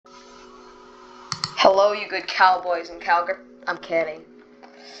Hello, you good cowboys and cowgirls. I'm kidding.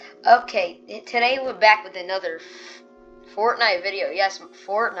 Okay, today we're back with another Fortnite video. Yes,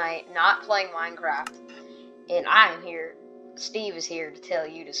 Fortnite, not playing Minecraft. And I'm here, Steve is here to tell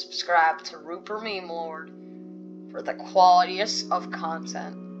you to subscribe to Rupert Meme Lord for the qualiest of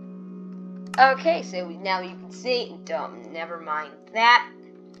content. Okay, so now you can see, never mind that.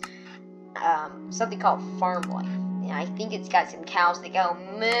 Something called farm life. And I think it's got some cows that go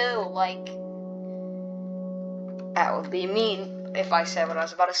moo, like... That would be mean if I said what I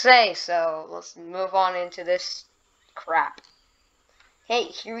was about to say, so let's move on into this crap. Hey,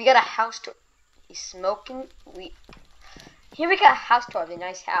 here we got a house tour. He's smoking weed. Here we got a house tour of a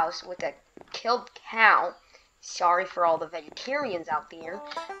nice house with a killed cow. Sorry for all the vegetarians out there.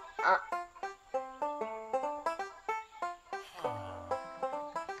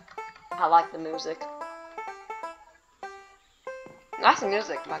 I like the music. Nice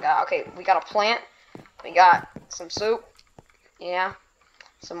music, my God. Okay, we got a plant. We got some soup. Yeah.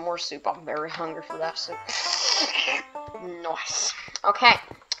 Some more soup. I'm very hungry for that soup. Nice. Okay.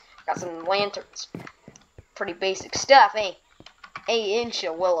 Got some lanterns. Pretty basic stuff, eh? 8-inch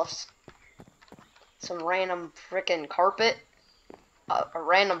Willis. Some random freaking carpet. A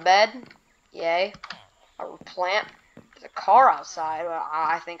random bed. Yay. A plant. There's a car outside. Well,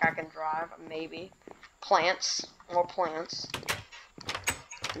 I think I can drive. Maybe. Plants. More plants.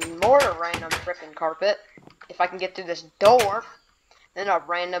 More random frickin' carpet. If I can get through this door, then a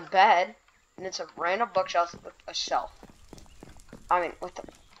random bed, and it's a random bookshelf with a shelf. I mean, with the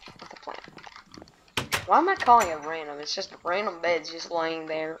plant. Why am I calling it random? It's just random beds just laying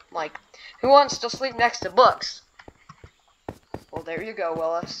there. Like, who wants to sleep next to books? Well, there you go,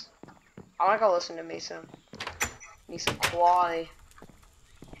 Willis. I wanna go listen to me some quality.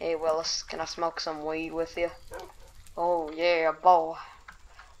 Hey, Willis, can I smoke some weed with you? Oh yeah, boy.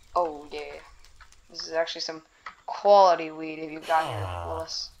 Oh yeah, this is actually some quality weed if you got here,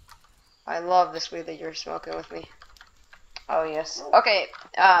 Willis. I love this weed that you're smoking with me. Oh yes. Okay,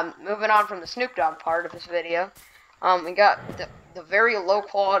 moving on from the Snoop Dogg part of this video, we got the very low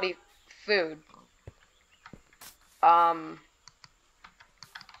quality food.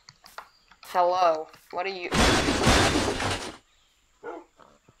 Hello. What are you?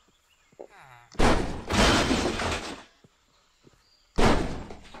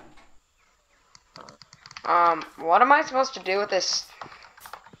 What am I supposed to do with this?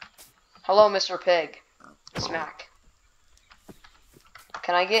 Hello, Mr. Pig. Smack.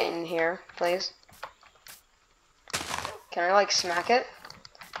 Can I get in here, please? Can I, like, smack it?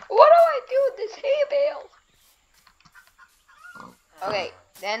 What do I do with this hay bale? Okay,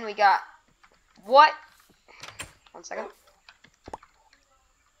 then we got... What? 1 second.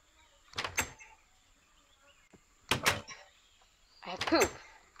 I have poop.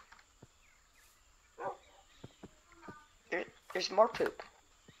 There's more poop.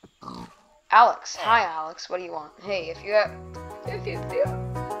 Alex, hi Alex, what do you want? Hey, if you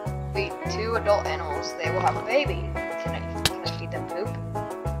feed 2 adult animals, they will have a baby. Can I feed them poop?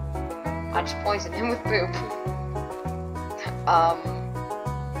 I just poisoned him with poop.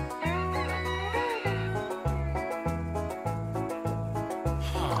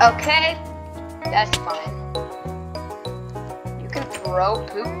 Okay, that's fine. You can throw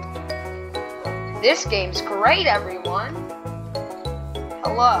poop. This game's great, everyone.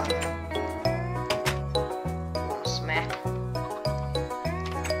 Hello. Smack.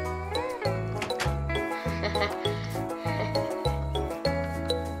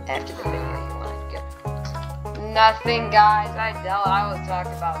 After the video, you want to get nothing, guys. I was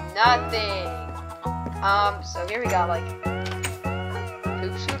talking about nothing. So here we got like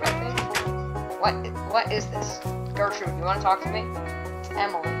poop soup, I think. What is this? Gertrude, you want to talk to me?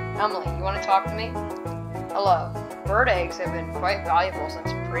 Emily, you want to talk to me? Hello. Bird eggs have been quite valuable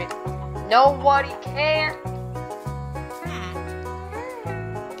since nobody cares.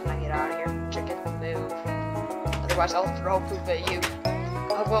 Can I get out of here? Chicken, move. Otherwise, I'll throw poop at you.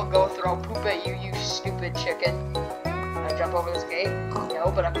 I will go throw poop at you, you stupid chicken. Can I jump over this gate?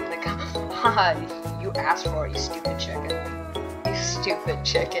 No, but I'm gonna go. You asked for it, you stupid chicken. You stupid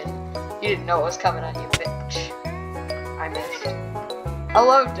chicken. You didn't know it was coming on you, bitch. I missed.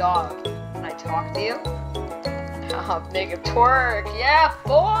 Hello, dog. Can I talk to you? Make a twerk, yeah,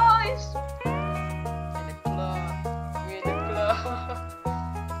 boys! In the club.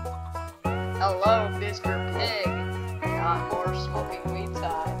 Hello, Mr. Pig. Not more smoking weed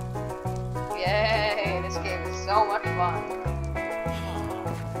time. Yay, this game is so much fun.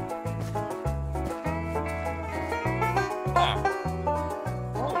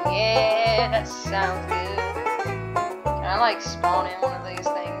 Oh yeah, that sounds good. Can I like spawn in one of these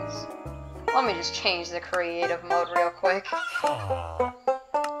things? Oh, Let me just change the creative mode real quick. I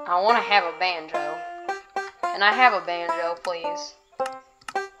want to have a banjo. Can I have a banjo, please?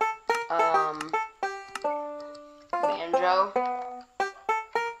 Banjo.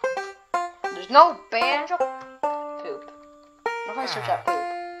 There's no banjo. Poop. What if I search out poop?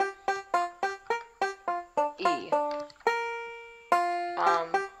 E.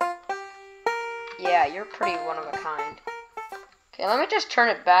 Yeah, you're pretty one of a kind. Okay, let me just turn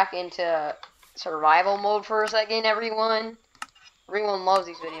it back into survival mode for a second, everyone. Everyone loves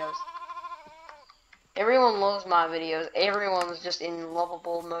these videos. Everyone loves my videos. Everyone's just in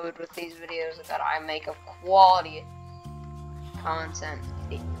lovable mode with these videos that I make of quality content.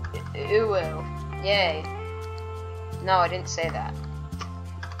 Ooh, yay. No, I didn't say that.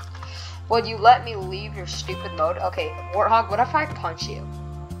 Would you let me leave your stupid mode? Okay, Warthog, what if I punch you?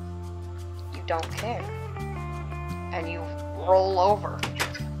 You don't care. And you roll over.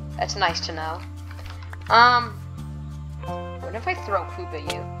 That's nice to know. What if I throw poop at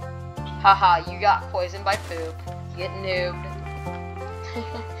you? Haha, you got poisoned by poop. Get noobed.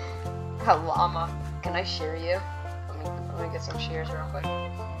 A llama. Can I shear you? Let me get some shears real quick.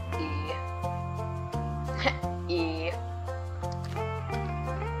 E.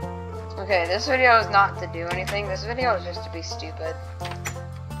 Okay, this video is not to do anything. This video is just to be stupid.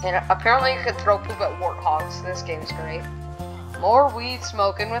 And apparently you could throw poop at warthogs. This game's great. More weed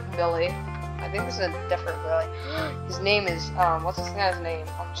smoking with Billy. I think this is a different Billy. His name is, what's this guy's name?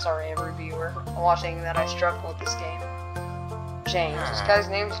 I'm sorry, every viewer watching that I struggle with this game. James. This guy's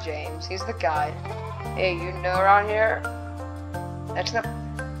name's James. He's the guide. Hey, you know around here? That's the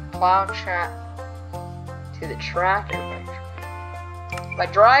plow track to the tractor. By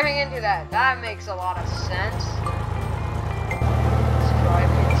driving into that, that makes a lot of sense. Let's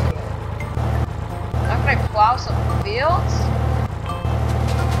drive into it. Now can I plow some fields?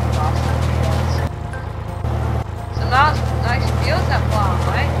 Plow some fields. Some nice fields that plow,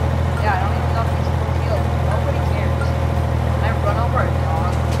 right? Yeah, I don't even know if it's a field. Nobody cares. Can I run over a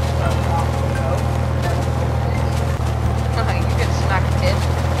dog? You get smacked, kid.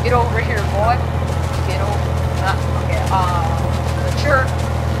 Get over here, boy. Get over. Okay, mature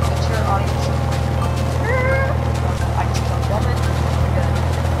audience. I just a woman.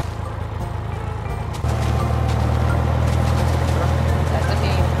 That doesn't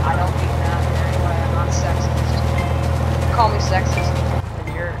mean I don't mean that in any way. I'm not sexist. If you call me sexist, then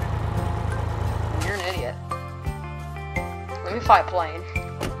you're an idiot. Let me fly a plane.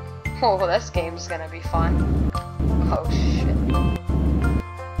 Oh, this game's gonna be fun. Oh shit.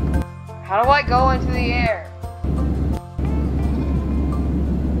 How do I go into the air?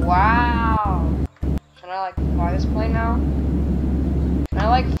 Wow. Can I like fly this plane now? Can I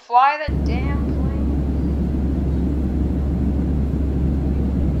like fly the damn plane?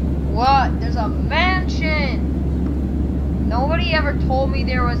 What? There's a mansion! Nobody ever told me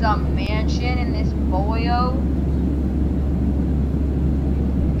there was a mansion in this boyo.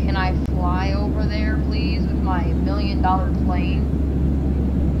 Can I fly over there, please, with my $1 million plane?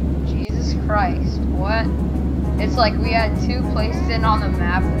 Jesus Christ, what? It's like we had 2 places in on the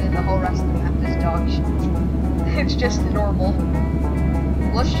map, and then the whole rest of the map is dog shit. It's just normal.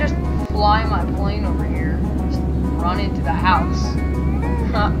 Let's just fly my plane over here. Just run into the house.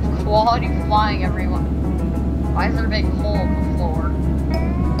 Quality flying, everyone. Why is there a big hole in the floor?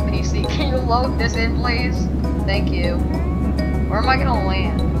 PC, can you load this in, please? Thank you. Where am I gonna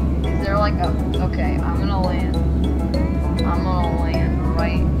land? Is there like a... Okay, I'm gonna land. I'm gonna land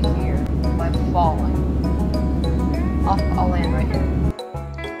right here by falling. I'll land right here.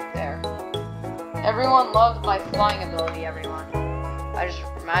 There. Everyone loves my flying ability, everyone. I just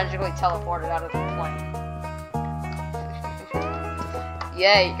magically teleported out of the plane.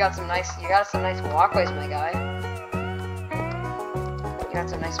 Yay, you got some nice walkways, my guy. You got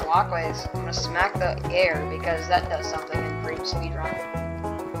some nice walkways. I'm gonna smack the air because that does something in brief speedrun.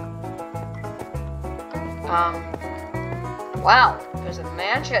 Wow, there's a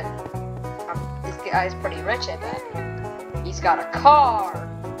mansion. This guy's pretty rich, I bet. He's got a car,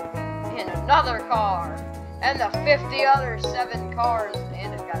 and another car, and the 50 other 7 cars,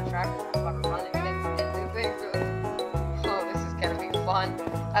 and he's got a tractor that's fucking running. Oh, this is gonna be fun.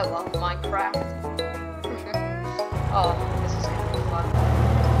 I love MiNecRaFt. Oh, this is gonna be fun.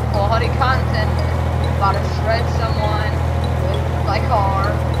 Quality content. About to shred someone with my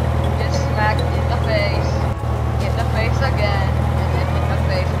car, get smacked in the face, hit the face again, and then hit the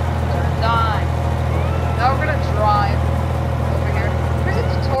face for the 3rd time. Now we're gonna drive over here. Here's a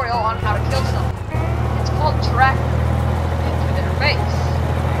tutorial on how to kill someone. It's called tractor into their face.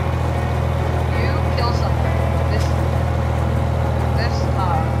 You kill someone.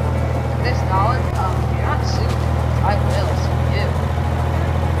 This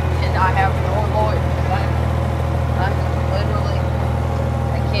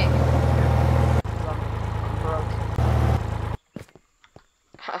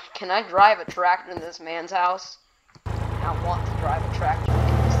Can I drive a tractor in this man's house? I want to drive a tractor in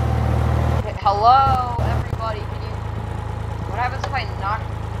this. Hello, everybody. Can you? What happens if I knock?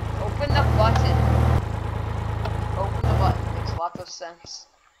 Open the button. Open the button. Makes lots of sense.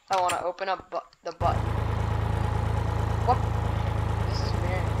 I want to open up the button. What? This is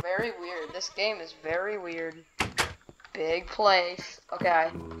very, very weird. This game is very weird. Big place.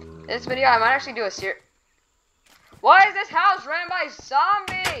 Okay. This video, I might actually do a series. Why is this house ran by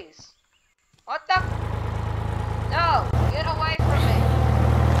zombies? What the? No, get away from me.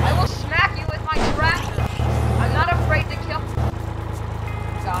 I will smack you with my tractor. I'm not afraid to kill.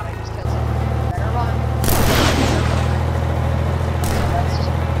 God, I just killed someone. Better run. That's just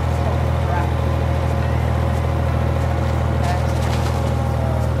crap.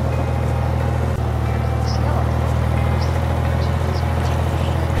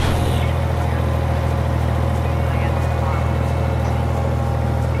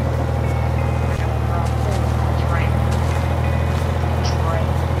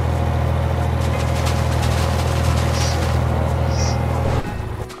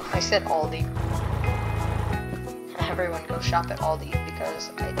 At Aldi. Everyone go shop at Aldi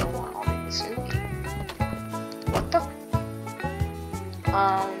because I don't want Aldi to sue me. What the?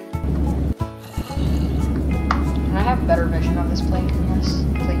 Can I have better vision of this plane than this,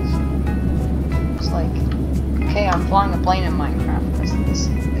 please? It's like, okay, I'm flying a plane in Minecraft. This is.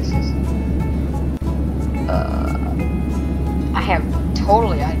 I have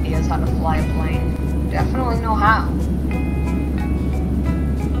totally ideas how to fly a plane. Definitely know how.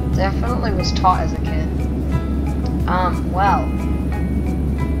 Definitely was taught as a kid. Well,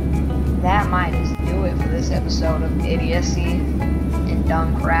 that might just do it for this episode of idiocy and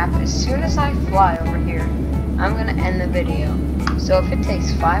dumb crap. As soon as I fly over here, I'm gonna end the video. So if it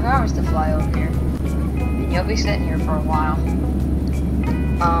takes 5 hours to fly over here, then you'll be sitting here for a while.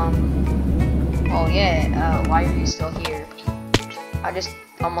 Oh yeah, why are you still here? I just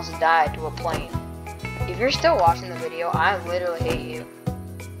almost died to a plane. If you're still watching the video, I literally hate you.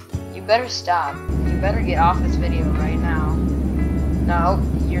 You better stop. You better get off this video right now. No,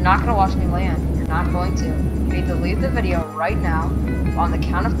 you're not gonna watch me land. You're not going to. You need to leave the video right now. On the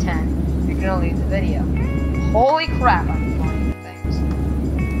count of 10, you're gonna leave the video. Holy crap, I'm flying into things.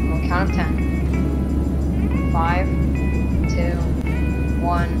 On the count of 10. 5, 2,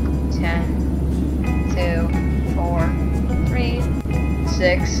 1, 10, 2, 4, 3,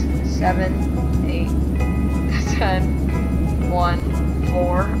 6, 7, 8, 10, 1,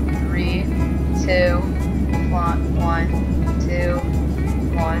 4, 3, 2, 1, 2,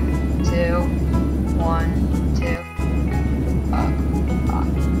 1, 2, 1, 2.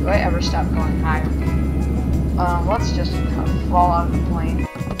 Do I ever stop going higher? Let's just fall out of the plane.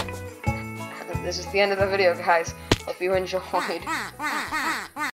 This is the end of the video, guys. Hope you enjoyed.